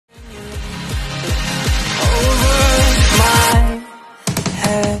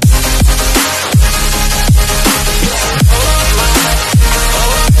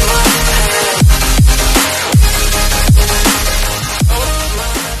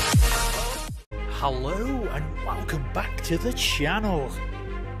Hello and welcome back to the channel.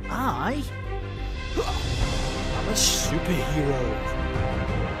 I am a superhero.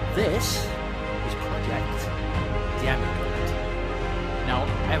 This is Project DemiGod. Now,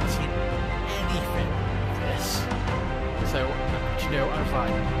 I haven't seen anything like this, so do you know, I was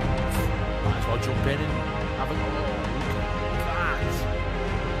like, might as well jump in and have a look at that.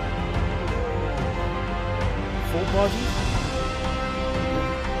 Full body.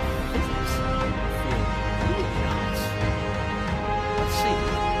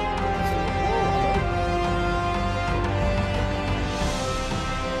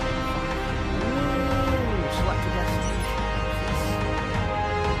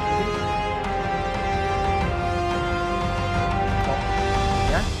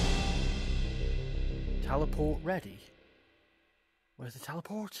 Teleport ready. Where's the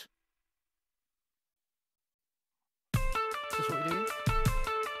teleport? Is this what we're doing?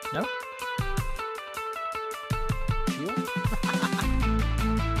 No? Sure?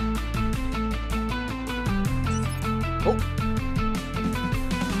 Oh!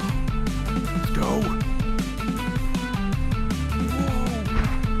 Let's go!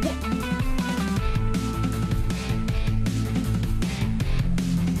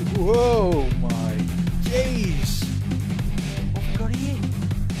 Whoa! Whoa! Jeez! What have we got here?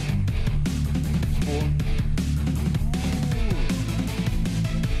 Spawn.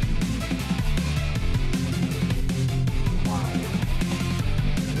 Wow.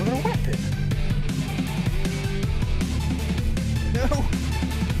 We've got a weapon. No!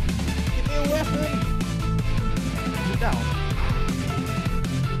 Give me a weapon! Is it down?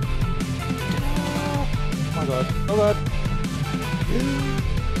 Oh my god. Oh god.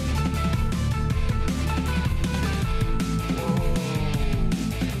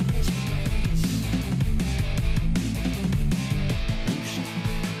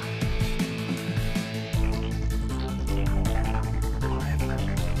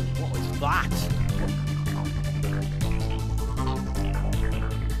 That.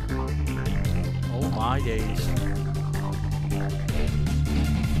 Oh my days.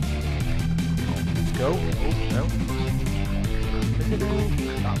 Let's go. Oh no.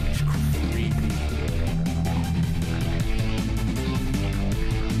 That looks creepy.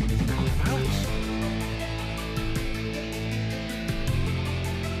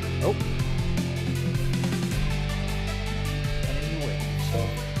 Oh.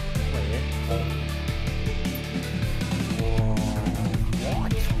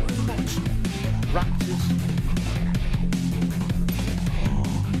 Raptors.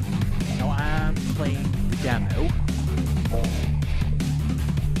 Now I'm playing the demo. Wow.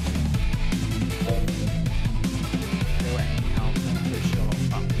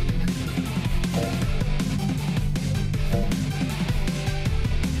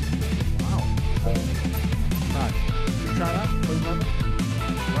 Right. Try that. Please,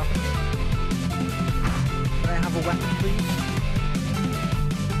 weapon. Can I have a weapon, please?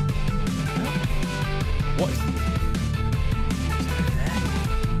 What is that?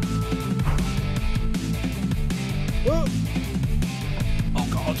 Oh! Oh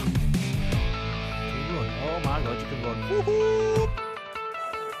god! Can you run? Oh my god, you can run. Woohoo!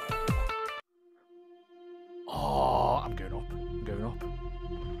 Oh, I'm going up. I'm going up.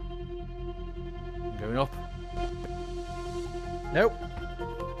 I'm going up. Nope.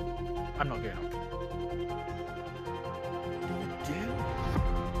 I'm not going up.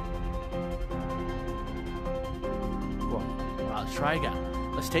 Let's try again.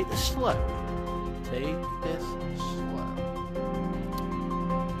 Let's take this slow. Take this slow.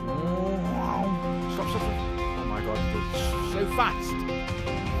 Oh, stop, stop, stop. Oh my god, it's so fast.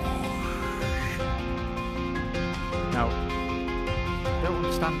 Now, I don't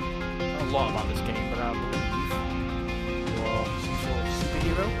understand a lot about this game, but I believe you're some sort of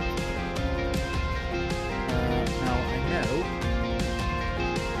superhero. Now,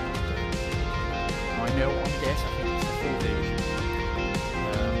 I know on this, I think it's the full version.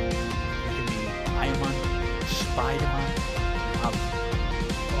 Spiderman, have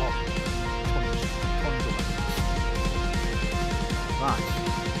tons of weapons. Right.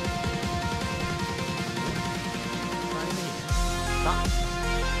 That's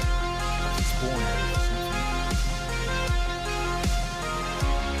a spawn area or something.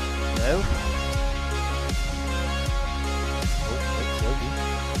 Hello?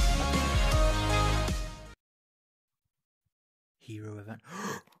 Hero event.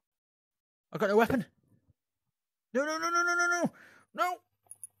 I got no weapon. No, no, no, no, no, no, no, no!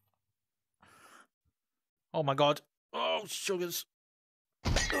 Oh my god. Oh, sugars.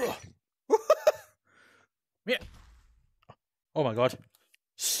 Yeah. Oh my god.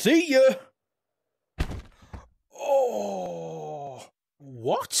 See ya! Oh,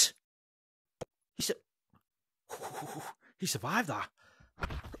 what? He survived that.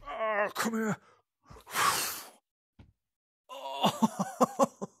 Oh, come here. Oh.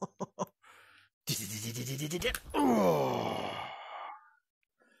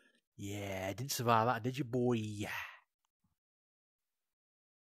 Yeah, didn't survive that, did you, boy?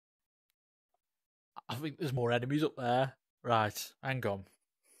 I think there's more enemies up there. Right, hang on.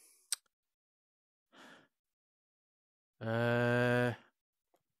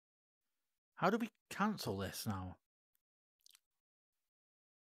 How do we cancel this now?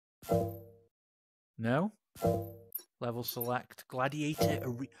 No? Level select. Gladiator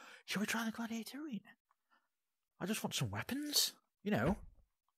Arena. Shall we try the Gladiator Arena? I just want some weapons, you know.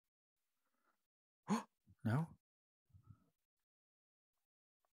 No?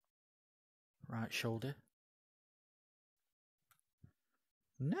 Right shoulder.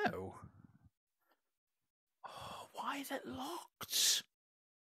 No. Oh, why is it locked?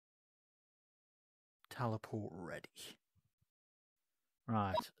 Teleport ready.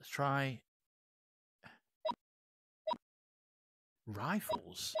 Right, let's try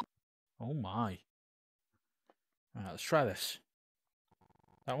rifles. Oh my. Right, let's try this.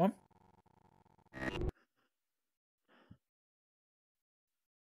 That one?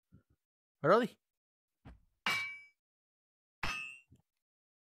 Where are they?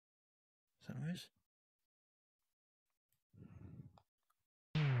 Is that noise?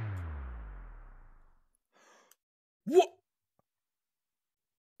 What?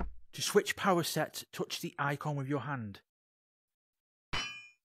 To switch power set, touch the icon with your hand.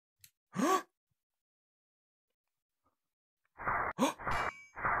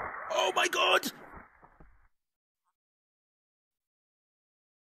 Oh my god!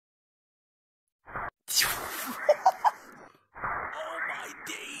 Oh my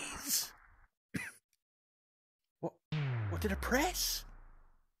days! What did I press?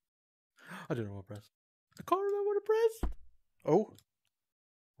 I don't know what I pressed. I can't remember what I pressed. Oh.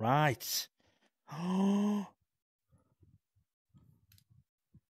 Right. Oh.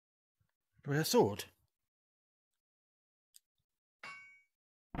 Do I have a sword?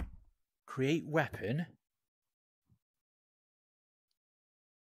 Create weapon.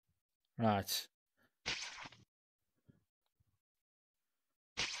 Right.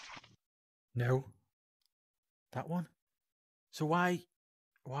 No. That one? So why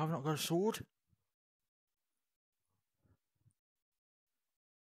have I not got a sword?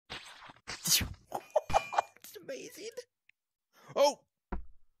 It's amazing. Oh!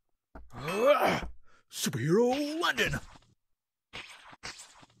 Superhero London!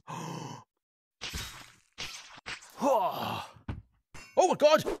 Oh my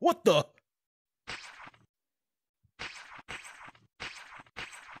god! What the?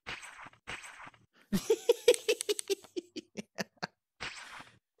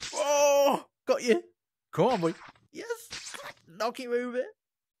 Oh! Got you! Come on, boy. Yes! Knock him over.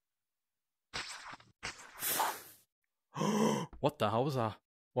 What the hell was that?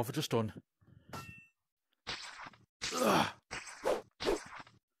 What have I just done? Ugh.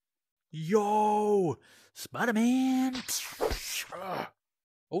 Yo! Spiderman!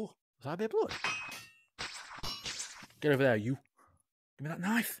 Oh, is that a bit of blood? Get over there, you. Give me that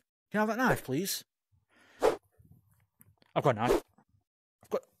knife. Can I have that knife, please? I've got a knife.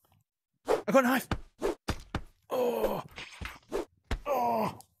 I've got a knife. Oh.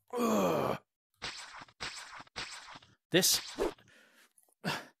 Oh. Ugh. This.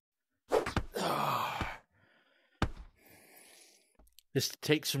 This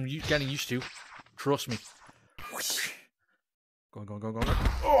takes some getting used to. Trust me. Go on.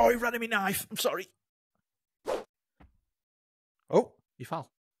 Oh, he ran at me knife. I'm sorry. Oh, you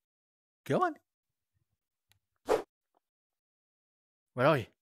fell. Go on. Where are you?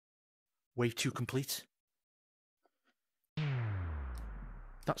 Wave 2 complete.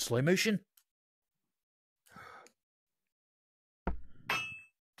 That's slow motion.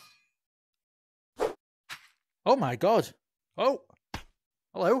 Oh my god. Oh.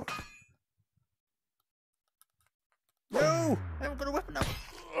 Hello. No. I haven't got a weapon now.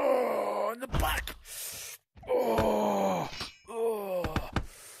 Oh, in the back. Oh.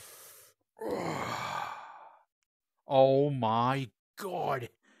 Oh my god.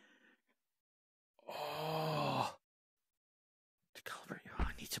 Oh.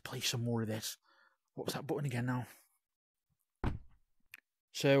 I need to play some more of this. What was that button again now?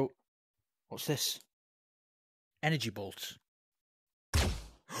 So, what's this? Energy bolts.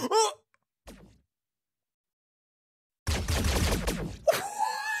 Oh!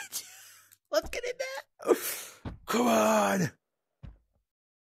 What? Let's get in there. Come on.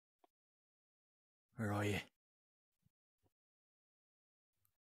 Where are you?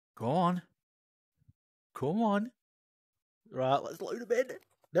 Go on. Come on. Right, let's load him in.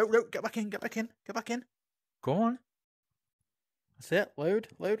 No, no, get back in, get back in, get back in. Go on. That's it. Load,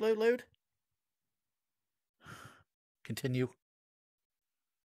 load, load, load. Continue.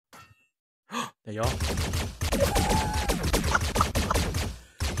 There you are.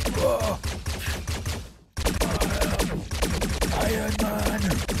 Iron Man.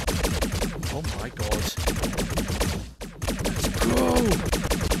 Oh my god. Let's go.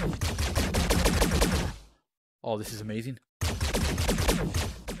 Oh, this is amazing.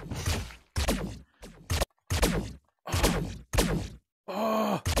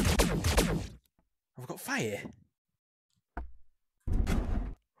 Oh. Have we got fire?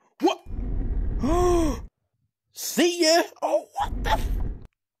 What? See ya! Oh, what the?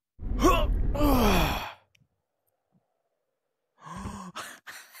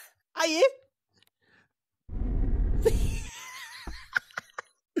 Are you?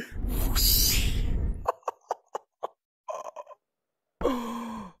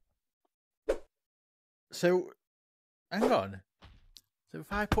 So, hang on. So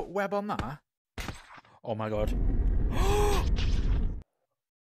if I put web on that, oh my god.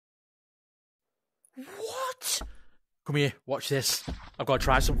 What? Come here, watch this. I've got to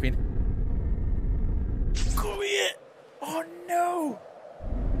try something. Come here. Oh no.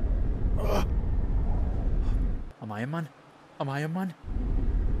 I'm Iron Man. I'm Iron Man.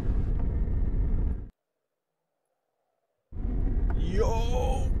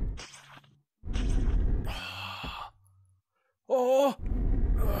 Yo. Oh.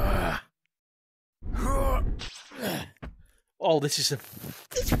 Oh, this is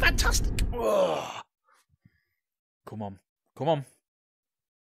fantastic. Oh. Come on. Come on.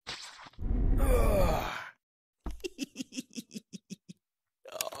 Oh.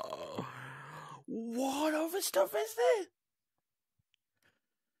 What other stuff is there?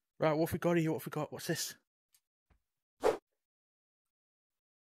 Right, what have we got here? What have we got? What's this?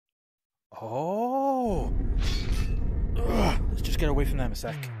 Oh. Let's just get away from them a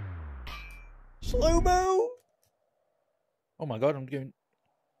sec. Slow-mo! Oh my god, I'm going...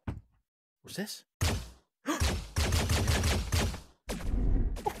 What's this?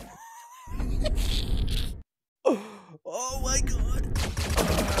 Oh my god!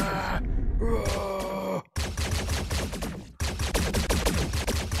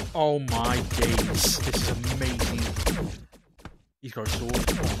 Oh my days, this is amazing. He's got a sword.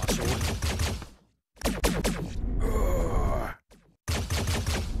 Oh, my sword.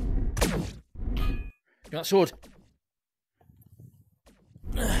 You got that sword?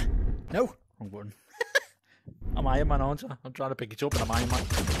 No, wrong button. I'm Iron Man, aren't I? I'm trying to pick it up and I'm Iron Man.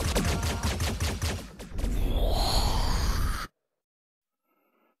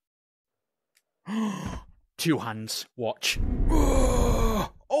 Two hands, watch.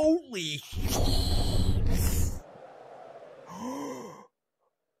 Holy!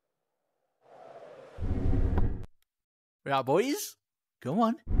 Right, boys? Come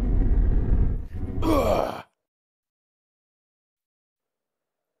on.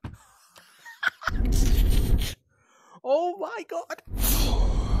 Oh my god!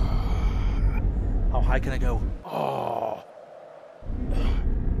 How high can I go? Oh!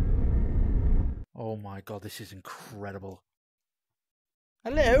 Oh my god, this is incredible.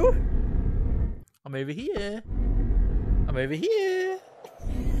 Hello? I'm over here. I'm over here.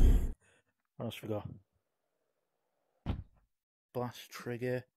 What else we got? Blast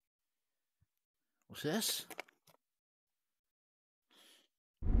trigger. What's this?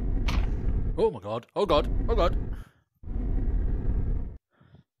 Oh my god. Oh god. Oh god.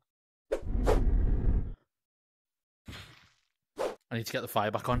 I need to get the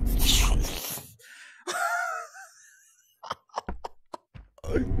fire back on.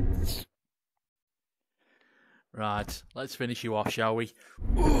 Right, let's finish you off, shall we?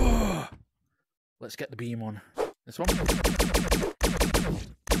 Let's get the beam on. This one.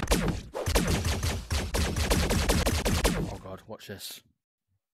 Oh god, watch this.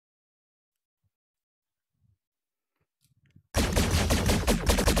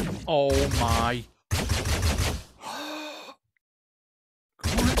 Oh my.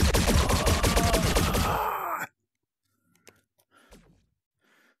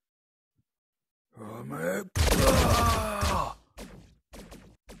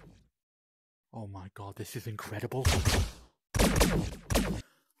 Oh my god, this is incredible.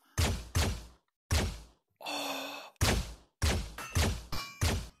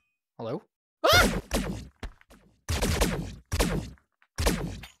 Hello? Ah!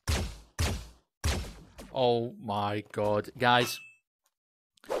 Oh my god. Guys,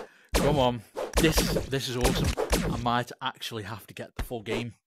 come on. This is awesome. I might actually have to get the full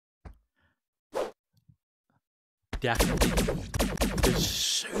game. definitely. There's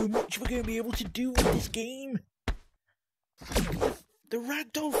so much we're going to be able to do with this game. The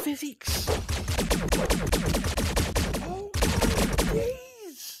ragdoll physics. Oh my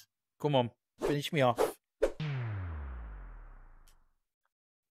days. Come on, finish me off.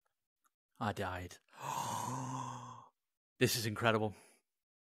 I died. This is incredible.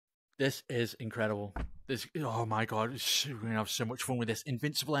 This is incredible. Oh my god, we're going to have so much fun with this.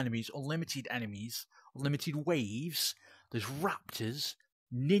 Invincible enemies, unlimited waves. There's raptors,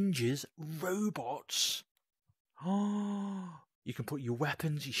 ninjas, robots. Oh, you can put your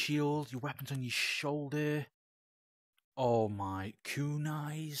weapons, your shield, your weapons on your shoulder. Oh my,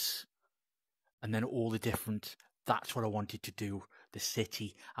 kunais. And then all the different, that's what I wanted to do. The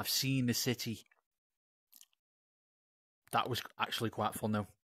city. I've seen the city. That was actually quite fun though.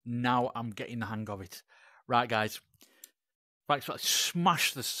 Now I'm getting the hang of it. Right, guys. Thanks for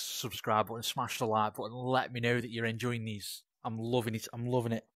smash the subscribe button, smash the like button, let me know that you're enjoying these. I'm loving it. I'm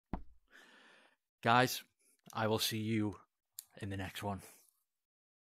loving it. Guys, I will see you in the next one.